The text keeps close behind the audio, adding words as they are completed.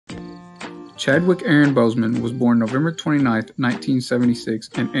Chadwick Aaron Boseman was born November 29, 1976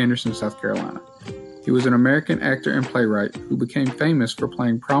 in Anderson, South Carolina. He was an American actor and playwright who became famous for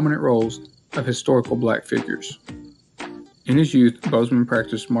playing prominent roles of historical black figures. In his youth, Boseman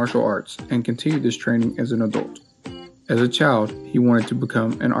practiced martial arts and continued this training as an adult. As a child, he wanted to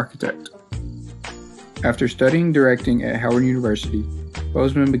become an architect. After studying directing at Howard University,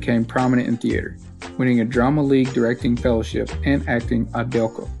 Boseman became prominent in theater, winning a Drama League Directing Fellowship and acting a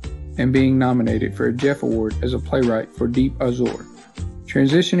Delco, and being nominated for a Jeff Award as a playwright for Deep Azure.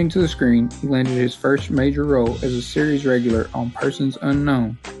 Transitioning to the screen, he landed his first major role as a series regular on Persons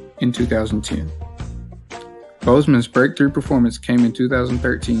Unknown in 2010. Boseman's breakthrough performance came in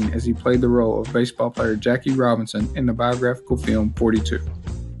 2013 as he played the role of baseball player Jackie Robinson in the biographical film 42.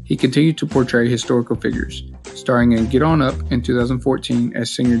 He continued to portray historical figures, starring in Get On Up in 2014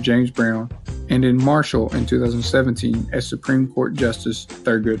 as singer James Brown, and in Marshall in 2017 as Supreme Court Justice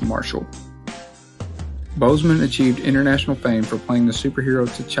Thurgood Marshall. Boseman achieved international fame for playing the superhero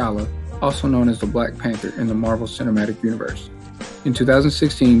T'Challa, also known as the Black Panther in the Marvel Cinematic Universe. In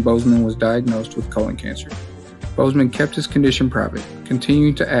 2016, Boseman was diagnosed with colon cancer. Boseman kept his condition private,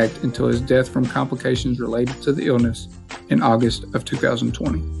 continuing to act until his death from complications related to the illness in August of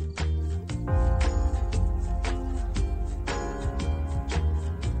 2020.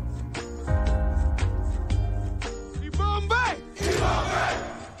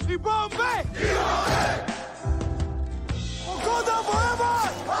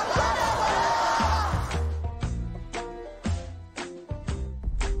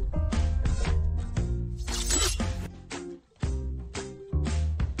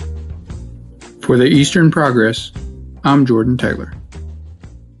 For the Eastern Progress, I'm Jordan Taylor.